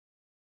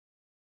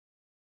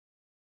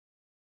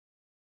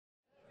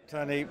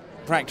Tony,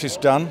 practice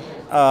done.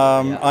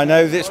 I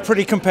know that it's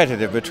pretty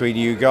competitive between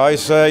you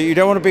guys. You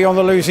don't want to be on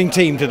the losing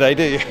team today,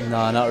 do you?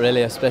 No, not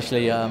really,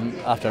 especially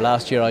after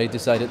last year I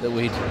decided that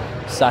we'd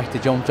sack the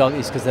jump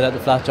jockeys because they let the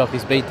flat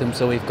jockeys beat them.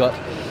 So we've got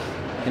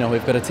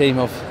a team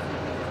of,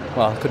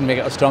 well, couldn't make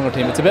it a stronger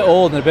team. It's a bit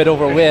old and a bit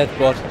overweight,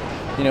 but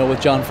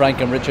with John Frank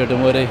and Richard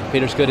and Woody,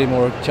 Peter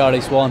Scuddymore, Charlie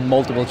Swan,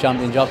 multiple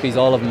champion jockeys,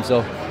 all of them. So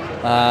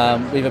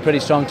we have a pretty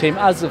strong team,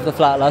 as of the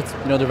flat lads.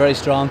 They're very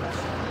strong.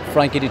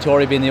 Frankie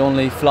Dettori being the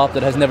only flop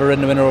that has never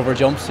ridden a winner over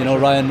jumps.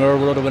 Ryan Moore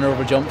rode a winner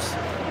over jumps.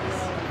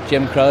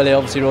 Jim Crowley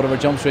obviously rode over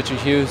jumps. Richard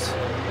Hughes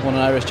won an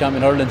Irish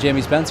champion hurling.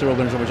 Jamie Spencer rode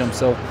winners over jumps.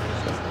 So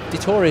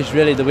Dettori is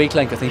really the weak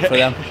link, I think, for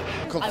them.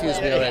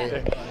 Confused me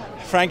already.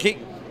 Frankie,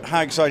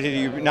 how excited are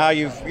you? Now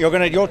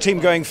your team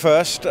going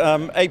first.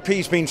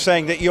 AP's been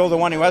saying that you're the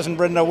one who hasn't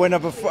ridden a winner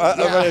before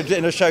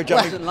in a show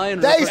jumping.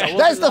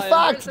 That's the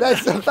fact.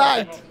 That's the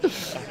fact.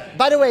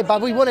 By the way,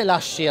 but we won it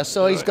last year,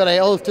 so he's got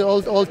all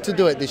to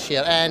do it this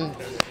year. And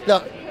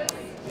look,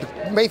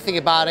 the main thing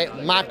about it,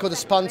 Markel, the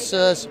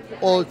sponsors,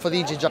 all for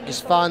the EJ Jockeys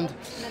Fund.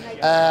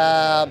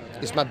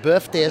 It's my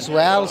birthday as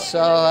well, so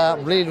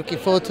I'm really looking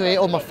forward to it.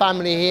 All my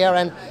family here,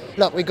 and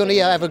look, we're going to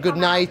have a good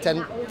night,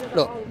 and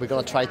look, we're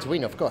going to try to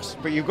win, of course.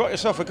 But you've got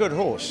yourself a good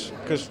horse,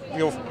 because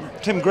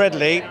Tim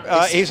Gredley,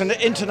 he's an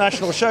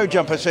international show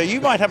jumper, so you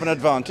might have an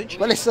advantage.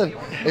 Well, listen,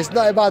 it's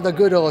not about the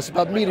good horse, it's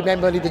about me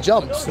remembering the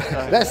jumps.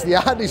 That's the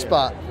hardest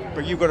part.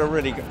 But you've got a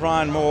really good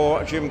Ryan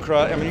Moore, Jim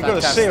Crow. I mean, you've got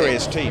a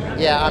serious team.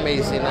 Yeah,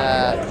 amazing.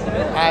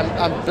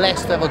 I'm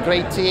blessed to have a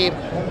great team.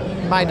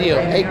 Mind you,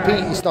 AP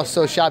is not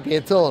so shabby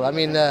at all. I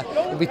mean,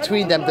 in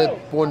between them, they've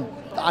won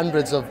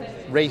hundreds of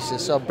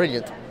races, so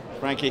brilliant.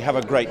 Frankie, have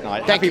a great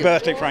night. Happy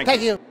birthday, Frankie.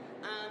 Thank you. And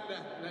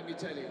let me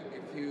tell you,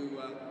 if you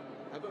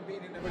haven't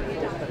been in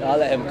a... I'll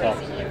let him come.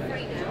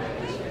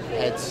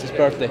 Heads. His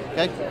birthday.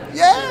 Okay.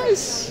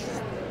 Yes!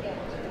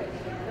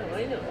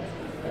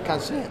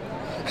 Can't see it.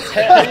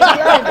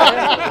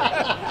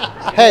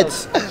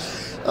 Heads.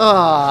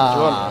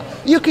 Ah,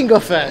 you can go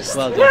first.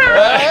 Well done.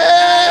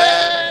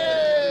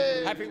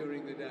 Happy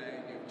During the day,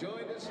 you've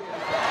joined us here.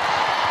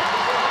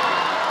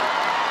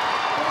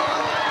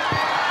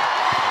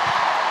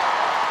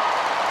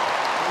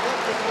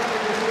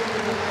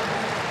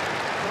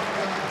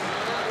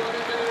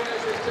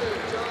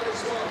 Charlie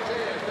Swan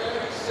clear,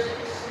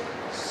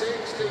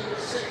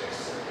 36-66.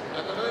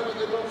 At the moment,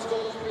 the drop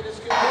scores Peter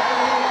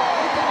Scuddymore.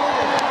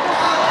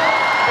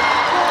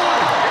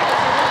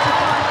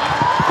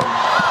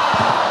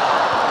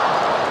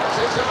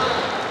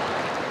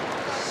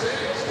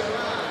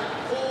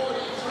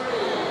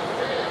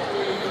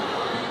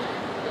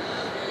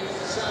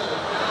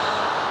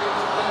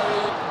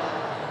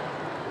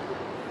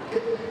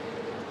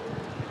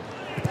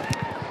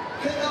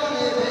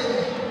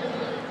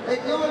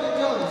 Ignore the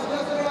jumps,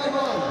 that's the right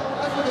one.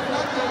 That's what the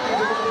flat jump is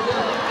about to do.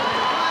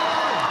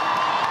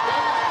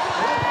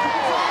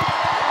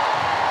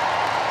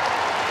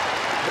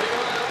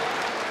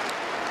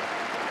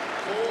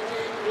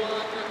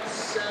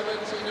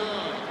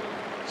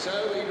 So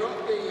we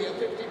dropped the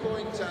 50.01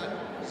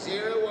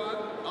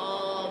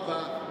 of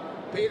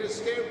Peter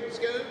Scoop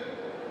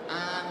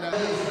and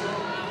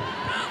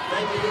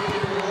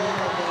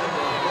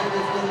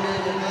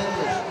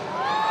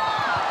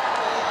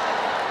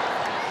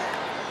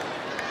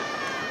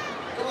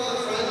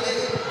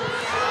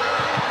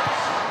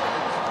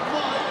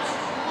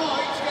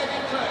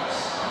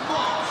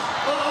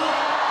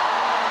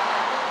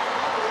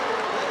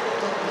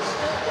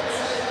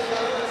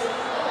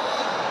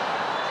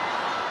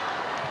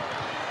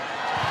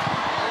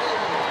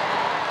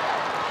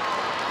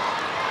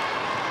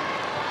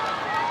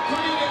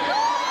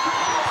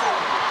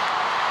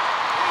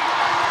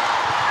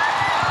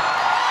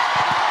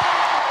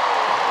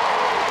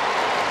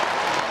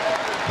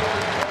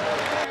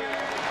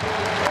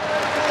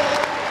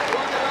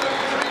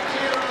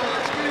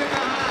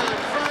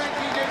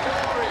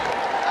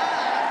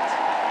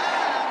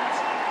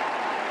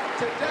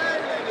today,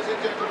 ladies and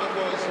gentlemen,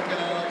 boys and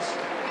girls,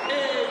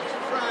 is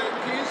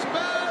Frankie's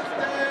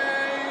birthday.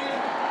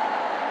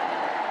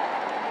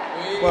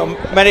 Well,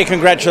 many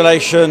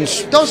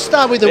congratulations. Don't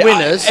start with the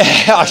winners.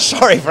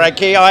 Sorry,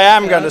 Frankie, I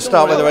am going to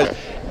start with the winners.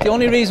 The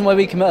only reason why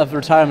we came out of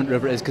retirement,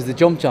 River, is because the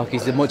jump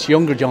jockeys, the much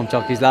younger jump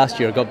jockeys last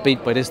year, got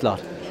beat by this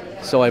lot.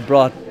 So I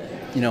brought,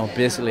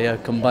 basically a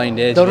combined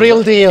age. The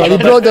real deal. You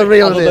brought the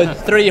real deal.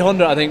 About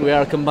 300, I think we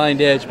are combined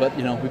age, but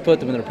we put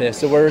them in their place.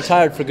 So we're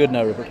retired for good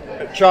now, Rupert.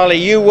 Charlie,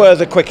 you were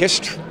the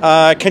quickest.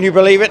 Can you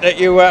believe it that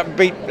you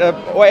beat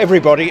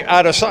everybody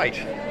out of sight?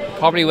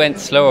 Probably went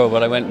slower,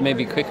 but I went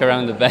maybe quicker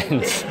around the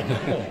bends.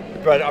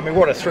 But I mean,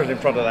 what a thrill in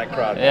front of that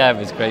crowd. Yeah, it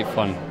was great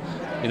fun.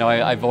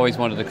 I've always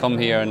wanted to come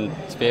here, and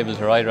to be able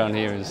to ride around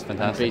here is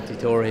fantastic. Beat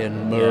Dettori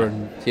and Moore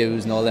and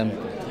Hughes and all them.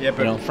 Yeah,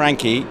 but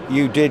Frankie,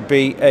 you did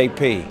beat AP.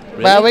 Really?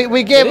 Well,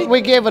 we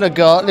gave it a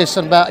go.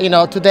 Listen, but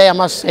today I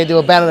must say they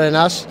were better than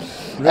us.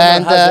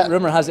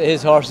 Rumour has it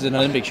his horse is an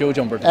Olympic show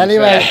jumper.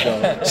 Anyway,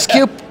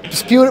 Skew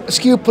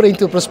put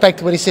into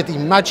perspective when he said,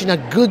 "Imagine how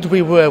good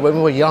we were when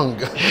we were young."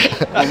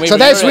 So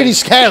that's really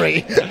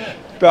scary.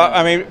 But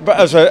I mean, but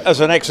as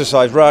an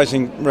exercise,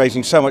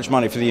 raising so much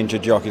money for the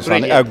injured jockeys,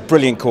 a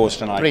brilliant cause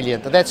tonight.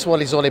 Brilliant. That's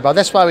what it's all about.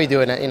 That's why we're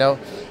doing it, you know.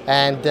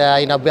 And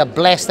you know, we are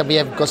blessed that we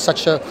have got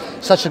such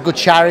a good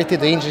charity,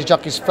 the Injured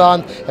Jockeys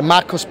Fund, and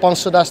Markel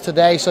sponsored us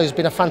today. So it's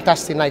been a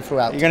fantastic night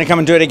throughout. You're going to come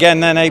and do it again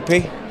then, AP?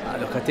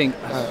 Look, I think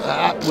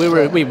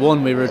we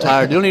won. We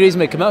retired. The only reason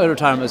we came out of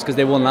retirement was because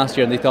they won last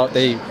year, and they thought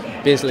they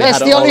basically. That's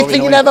had the it all only over,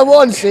 thing you you know, never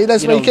won. See,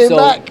 that's why you came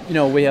back. You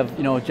know, we have,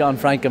 you know, John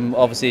Frankham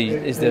obviously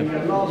is the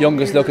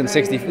youngest looking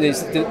 60. A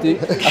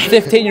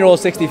 15-year-old,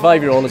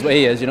 65-year-old is what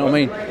he is. You know what I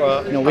mean?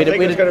 Well, you know, I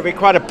think it's going to be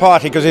quite a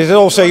party because it's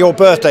also your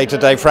birthday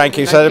today,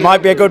 Frankie. So it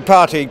might be a good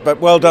party. But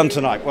well done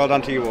tonight. Well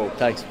done to you all.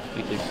 Thanks.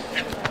 Thank you.